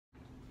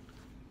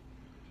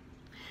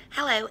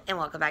Hello and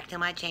welcome back to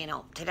my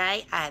channel.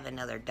 Today I have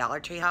another Dollar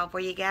Tree haul for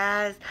you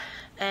guys.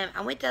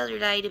 I went the other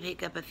day to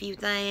pick up a few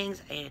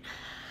things and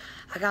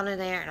I got in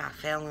there and I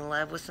fell in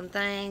love with some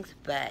things,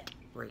 but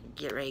we're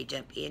getting ready to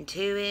jump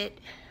into it.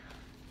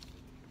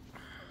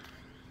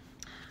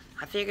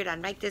 I figured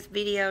I'd make this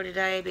video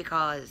today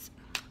because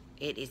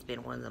it has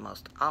been one of the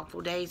most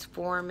awful days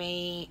for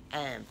me.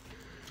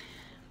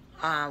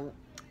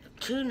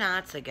 2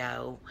 nights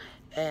ago,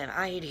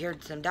 I had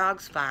heard some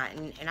dogs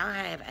fighting, and I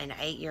have an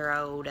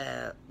 8-year-old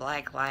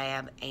black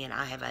lab, and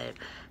I have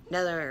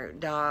another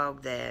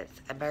dog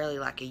that's barely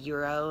like a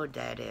year old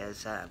that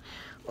is,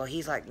 well,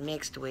 he's like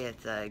mixed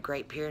with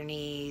Great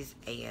Pyrenees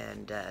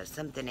and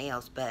something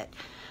else, but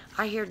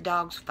I hear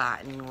dogs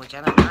fighting, which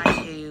I don't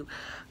like who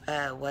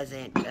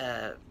wasn't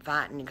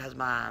fighting because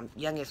my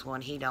youngest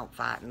one, he don't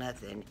fight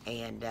nothing,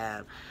 and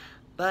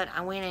but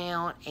I went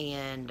out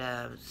and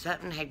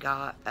something had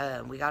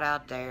we got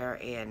out there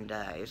and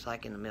it was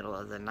like in the middle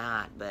of the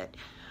night, but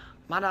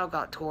my dog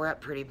got tore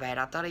up pretty bad.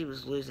 I thought he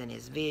was losing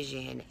his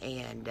vision,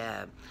 and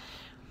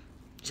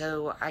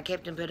so I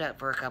kept him put up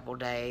for a couple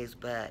days,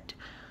 but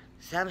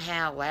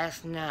somehow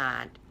last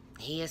night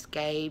he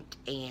escaped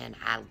and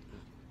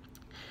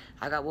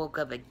I got woke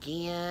up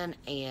again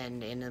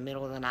and in the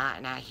middle of the night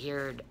and I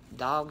heard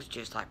dogs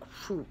just like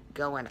whew,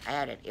 going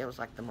at it. It was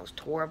like the most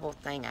horrible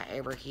thing I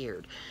ever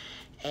heard.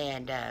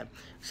 And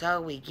so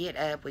we get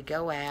up, we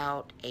go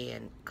out,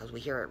 and because we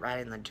hear it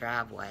right in the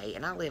driveway,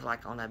 and I live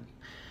like on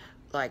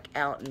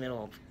out in the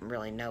middle of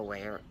really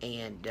nowhere,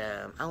 and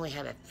I only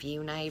have a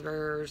few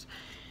neighbors,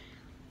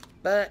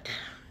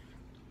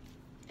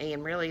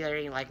 and really there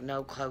ain't like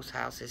no close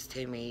houses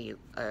to me,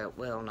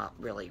 well, not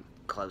really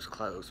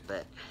close,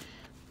 but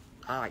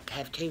I like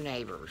have 2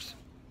 neighbors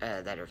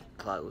that are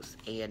close,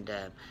 and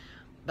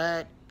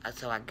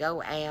so I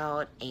go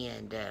out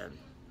and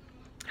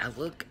I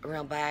look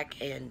around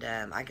back and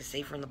I can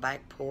see from the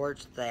back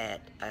porch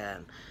that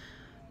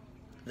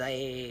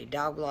the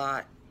dog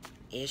lot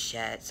is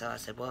shut. So I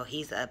said, well,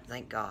 he's up,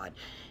 thank God.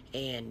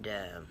 And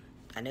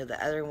I knew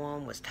the other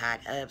one was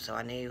tied up, so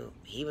I knew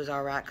he was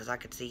alright because I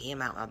could see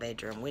him out my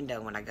bedroom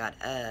window when I got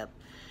up.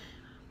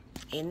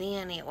 And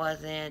then it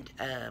wasn't,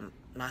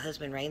 my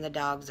husband ran the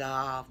dogs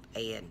off,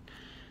 and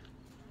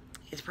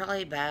it's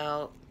probably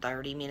about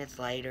 30 minutes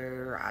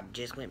later. I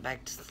just went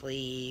back to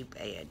sleep,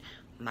 and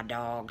my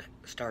dog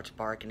starts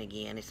barking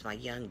again. It's my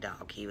young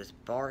dog. He was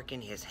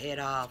barking his head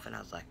off, and I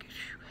was like,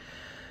 phew.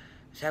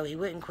 So he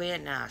wouldn't quit,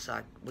 and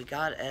so we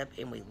got up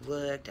and we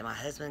looked, and my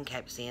husband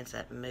kept seeing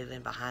something moving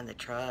behind the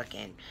truck,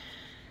 and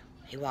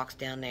he walks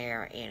down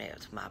there, and it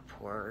was my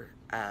poor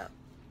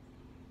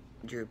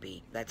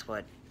Droopy. That's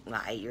what my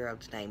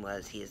 8-year-old's name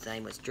was. His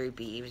name was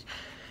Droopy.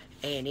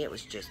 And it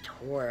was just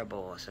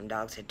horrible. Some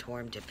dogs had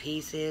torn him to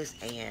pieces,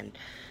 and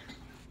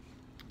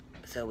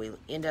so we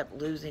end up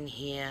losing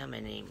him,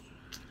 and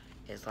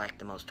it's like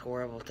the most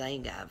horrible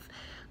thing I've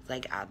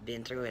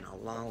been through in a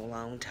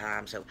long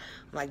time. So I'm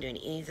like doing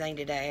anything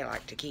today. I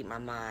like to keep my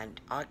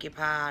mind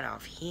occupied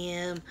off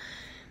him.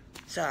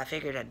 So I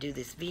figured I'd do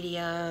this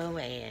video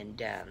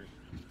and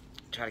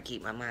try to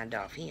keep my mind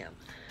off him.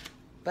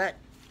 But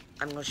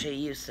I'm going to show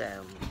you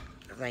some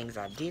things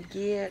I did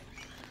get.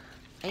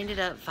 I ended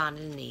up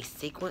finding these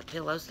sequin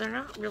pillows. They're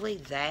not really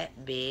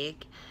that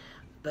big,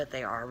 but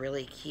they are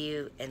really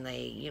cute, and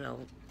they, you know,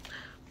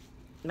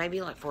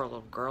 maybe like for a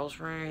little girl's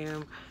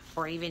room,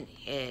 or even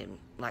in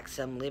like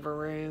some living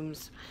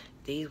rooms,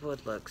 these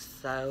would look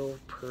so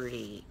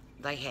pretty.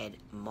 They had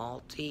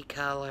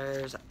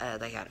multi-colors.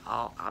 They had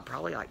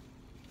probably like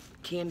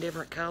 10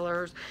 different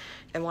colors.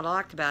 And what I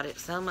liked about it,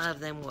 some of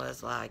them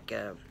was like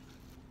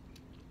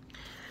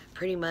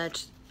pretty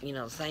much, you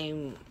know,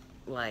 same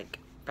like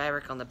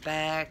fabric on the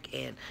back,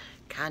 and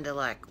kind of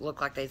like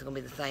looked like they was gonna be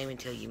the same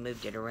until you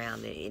moved it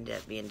around. It ended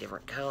up being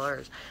different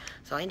colors.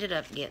 So I ended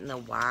up getting the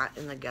white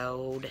and the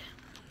gold,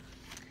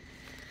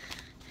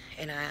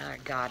 and I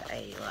got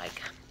a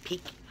like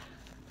peak.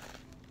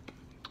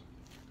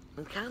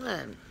 Kind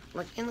of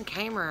like in the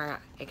camera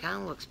it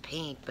kind of looks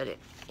pink, but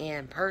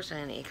in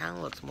person it kind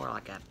of looks more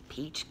like a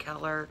peach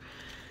color,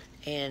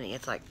 and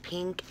it's like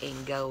pink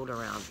and gold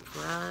around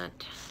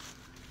front.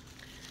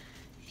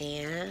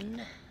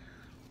 And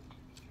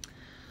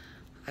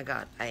I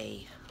got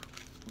a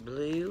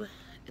blue,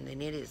 and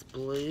then it is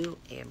blue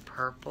and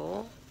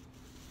purple.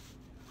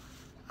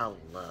 I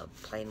love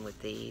playing with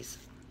these.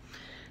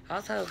 I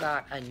also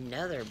got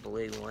another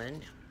blue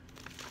one,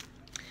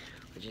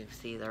 which you can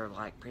see they're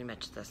like pretty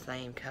much the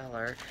same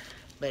color,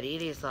 but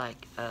it is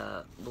like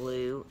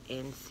blue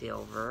and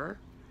silver.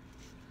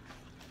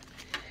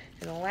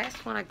 And the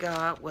last one I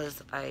got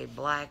was a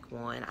black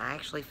one. I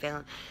actually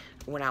found,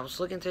 when I was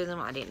looking through them,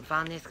 I didn't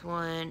find this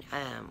one.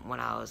 When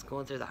I was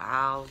going through the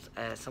aisles,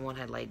 someone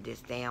had laid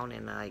this down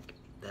in like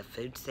the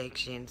food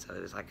section, so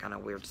it was like kind of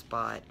a weird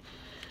spot.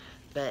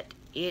 But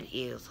it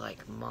is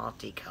like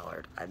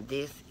multicolored.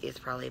 This is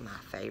probably my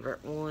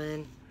favorite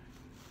one.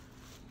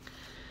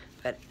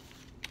 But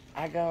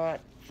I got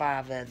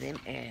 5 of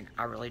them, and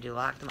I really do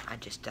like them. I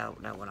just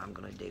don't know what I'm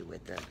going to do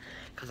with them,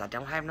 because I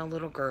don't have no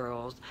little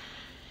girls.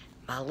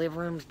 my living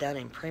room's done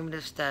in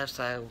primitive stuff,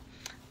 so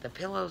the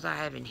pillows I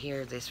have in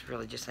here, this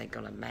really just ain't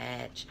gonna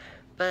match.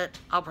 But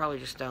I'll probably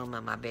just throw them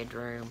in my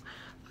bedroom,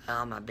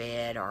 on my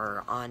bed,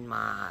 or on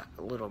my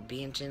little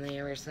bench in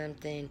there or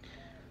something.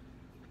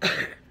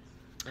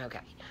 Okay.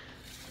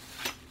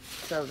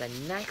 So the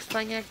next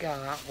thing I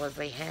got was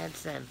they had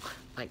some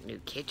like new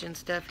kitchen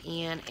stuff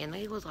in, and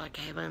they was like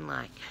having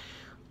like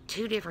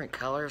 2 different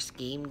color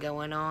scheme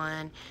going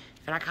on,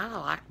 and I kind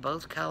of like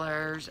both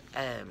colors,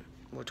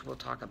 which we'll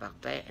talk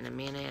about that in a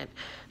minute.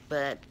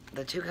 But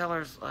the 2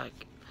 colors,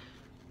 like,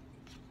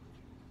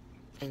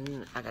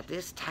 and I got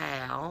this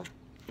towel,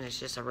 and it's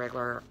just a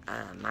regular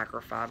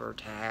microfiber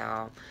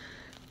towel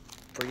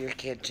for your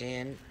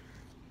kitchen.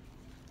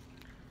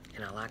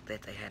 And I like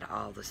that they had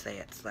all the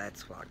sets.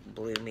 That's what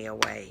blew me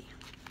away.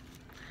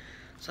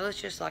 So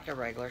it's just like a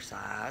regular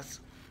size.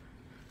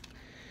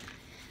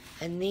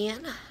 And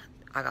then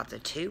I got the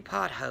 2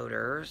 pot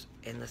holders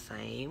in the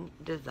same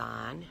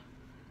design.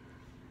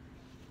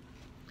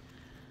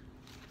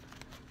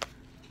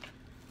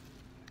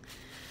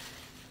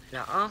 And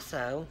I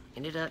also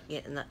ended up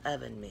getting the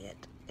oven mitt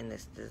in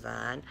this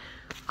design.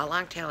 I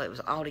liked how it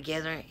was all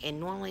together, and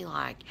normally,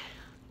 like,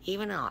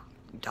 even a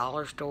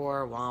dollar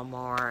store,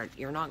 Walmart,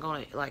 you're not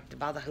going to, like, to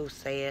buy the whole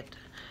set,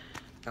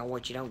 or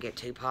what, you don't get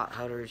 2 pot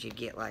holders, you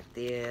get like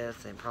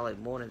this, and probably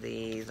one of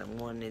these, and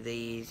one of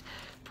these,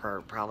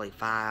 for probably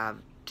 $5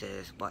 to,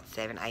 what,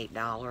 $7,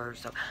 $8.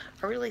 So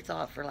I really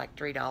thought for like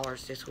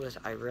 $3, this was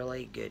a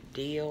really good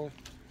deal,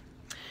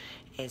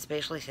 and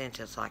especially since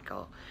it's like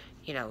a,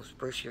 you know,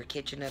 spruce your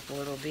kitchen up a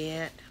little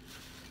bit.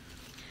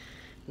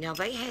 Now,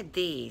 they had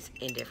these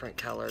in different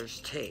colors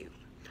too,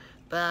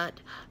 but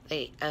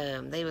they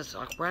was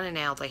like running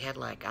out. They had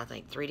like, I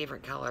think, 3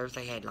 different colors.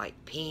 They had like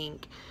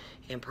pink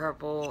and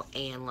purple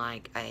and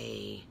like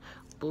a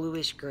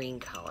bluish green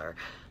color.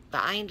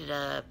 But I ended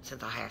up,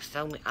 since I have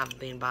I've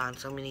been buying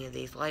so many of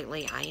these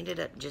lately, I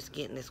ended up just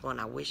getting this one.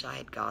 I wish I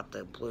had got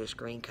the bluish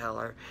green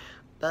color,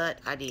 but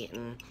I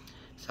didn't.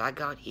 So I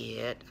got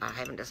it. I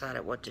haven't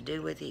decided what to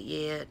do with it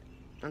yet.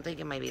 I'm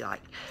thinking maybe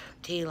like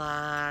tea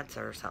lights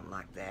or something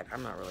like that.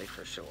 I'm not really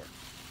for sure.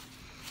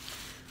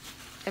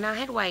 And I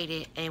had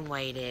waited and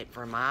waited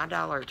for my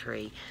Dollar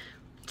Tree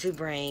to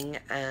bring,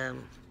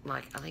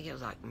 like, I think it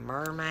was like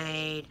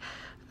mermaid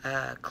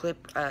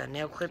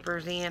nail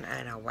clippers in,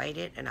 and I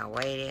waited and I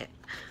waited,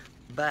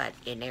 but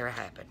it never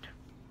happened.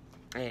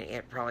 And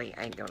it probably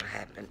ain't gonna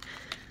happen.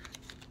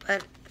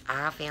 But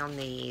I found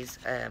these,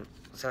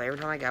 so every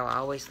time I go, I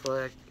always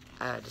look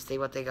to see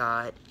what they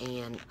got,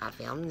 and I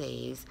found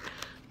these.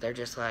 They're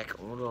just like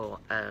little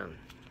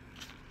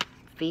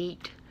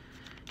feet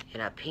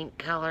in a pink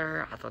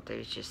color. I thought they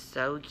was just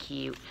so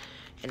cute,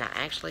 and I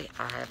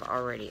have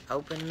already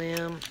opened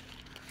them,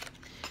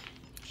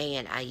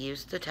 and I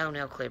used the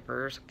toenail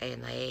clippers,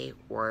 and they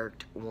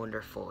worked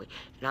wonderfully.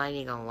 And I ain't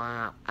even gonna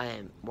lie,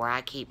 where I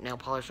keep nail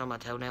polish on my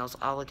toenails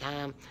all the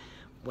time,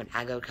 when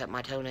I go cut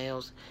my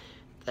toenails,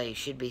 they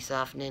should be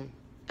softening.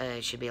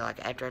 It should be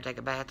like after I take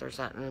a bath or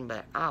something,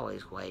 but I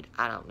always wait.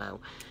 I don't know.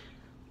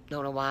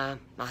 Don't know why.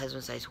 My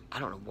husband says, I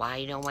don't know why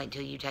you don't wait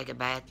until you take a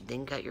bath,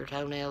 then cut your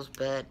toenails,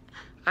 but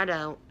I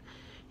don't.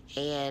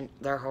 And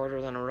they're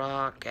harder than a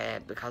rock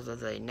because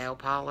of the nail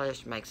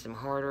polish, makes them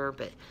harder,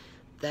 but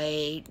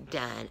they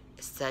done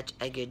such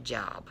a good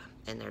job.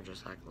 And they're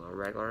just like little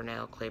regular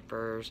nail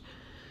clippers.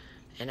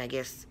 And I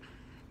guess,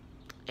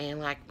 and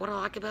like what I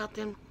like about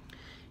them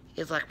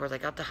is like where they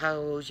got the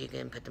hose, you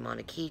can put them on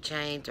a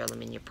keychain, throw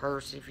them in your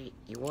purse if you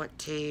want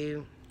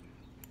to.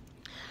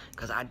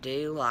 Because I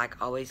do like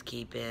always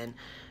keeping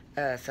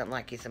something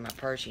like this in my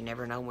purse. You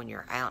never know when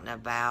you're out and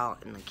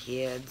about and the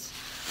kids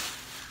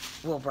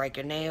will break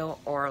a nail.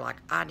 Or like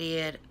I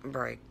did,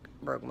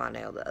 broke my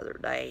nail the other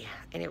day.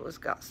 And it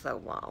got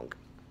so long.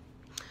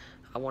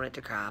 I wanted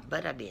to cry,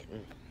 but I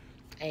didn't.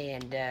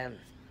 And,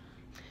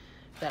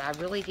 but I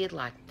really did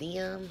like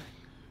them.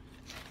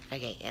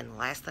 Okay, and the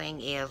last thing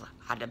is,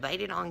 I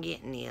debated on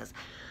getting this,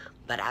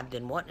 but I've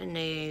been wanting a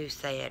new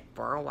set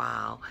for a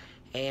while.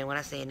 And when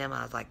I seen them,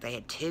 I was like, they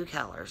had 2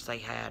 colors. They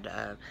had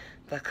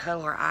the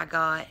color I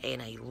got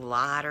and a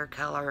lighter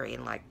color,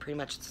 and like pretty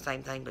much the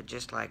same thing, but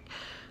just like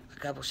a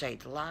couple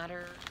shades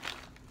lighter.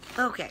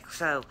 Okay,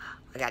 so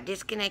I got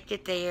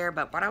disconnected there,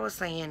 but what I was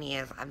saying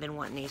is I've been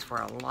wanting these for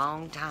a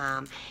long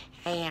time,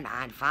 and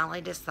I'd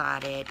finally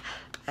decided.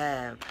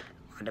 I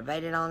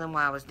debated on them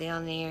while I was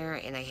down there,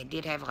 and they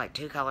did have like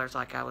 2 colors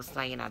like I was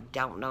saying. I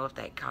don't know if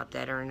they caught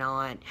that or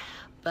not,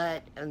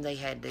 but they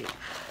had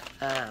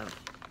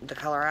the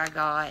color I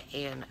got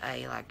and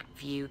a like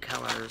few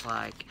colors,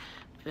 like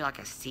maybe like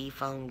a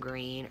seafoam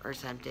green or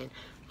something.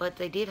 But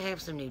they did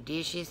have some new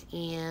dishes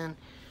in,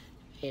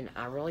 and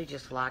I really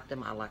just like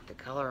them. I like the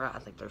color. I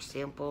think they're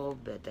simple,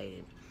 but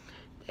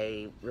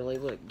they really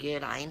look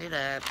good. I ended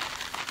up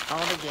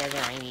all together,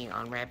 I ain't even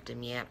unwrapped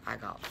them yet. I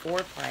got 4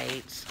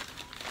 plates.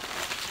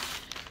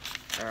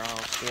 They're all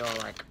still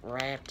like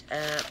wrapped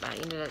up. I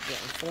ended up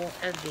getting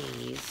 4 of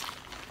these.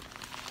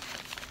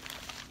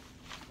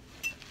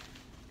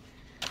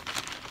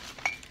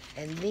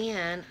 And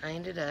then I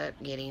ended up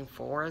getting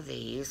 4 of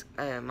these.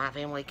 My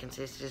family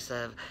consists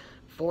of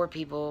 4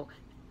 people,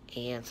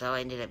 and so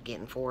I ended up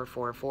getting 4,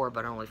 4, 4,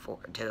 but only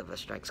 2 of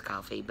us drinks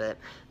coffee, but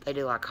they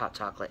do like hot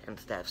chocolate and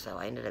stuff, so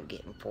I ended up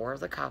getting 4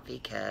 of the coffee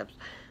cups.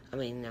 I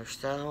mean, they're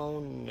so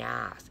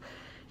nice.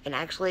 And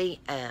actually,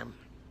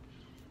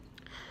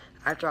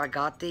 after I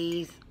got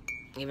these,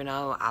 even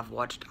though I've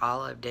watched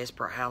all of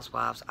Desperate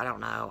Housewives, I don't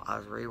know, I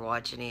was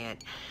rewatching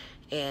it,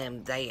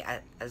 and they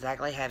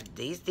exactly have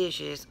these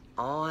dishes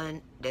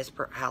on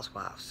Desperate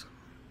Housewives.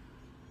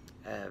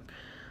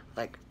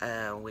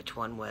 Which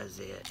one was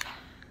it?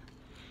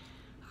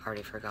 I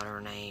already forgot her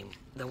name.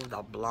 The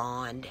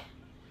blonde.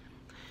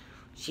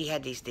 She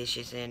had these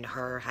dishes in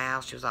her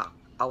house. She was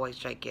always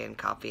drinking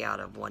coffee out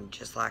of one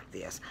just like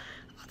this.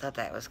 I thought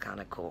that was kind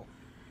of cool.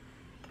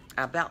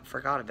 I about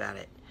forgot about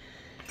it.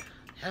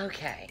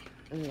 Okay.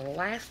 And the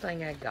last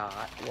thing I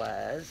got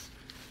was,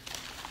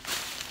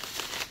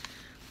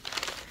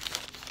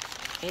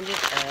 ended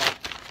up,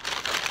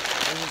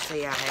 and you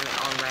see I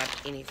haven't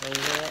unwrapped anything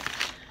yet.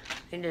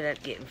 Ended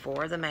up getting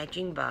 4 of the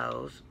matching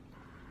bows.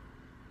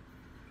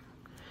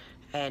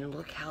 And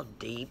look how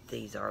deep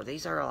these are.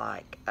 These are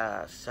like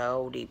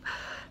so deep.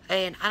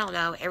 And I don't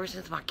know, ever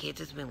since my kids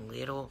has been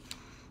little,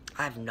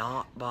 I've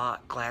not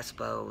bought glass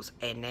bows.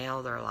 And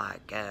now they're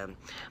like,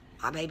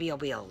 my baby will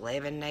be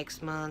 11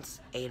 next month,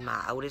 and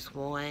my oldest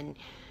one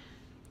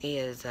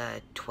is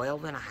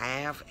 12 and a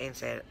half. And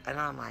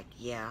I'm like,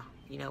 yeah,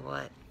 you know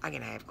what? I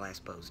can have glass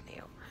bows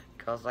now,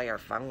 because they are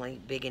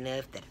finally big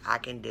enough that I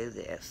can do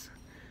this.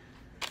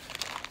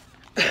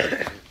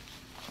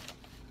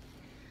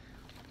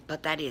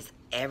 But that is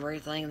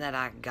everything that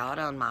I got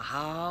on my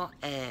haul,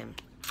 and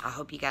I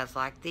hope you guys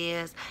like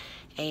this.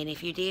 And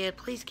if you did,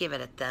 please give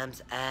it a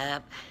thumbs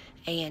up,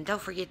 and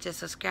don't forget to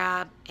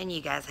subscribe, and you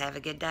guys have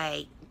a good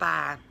day.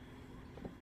 Bye.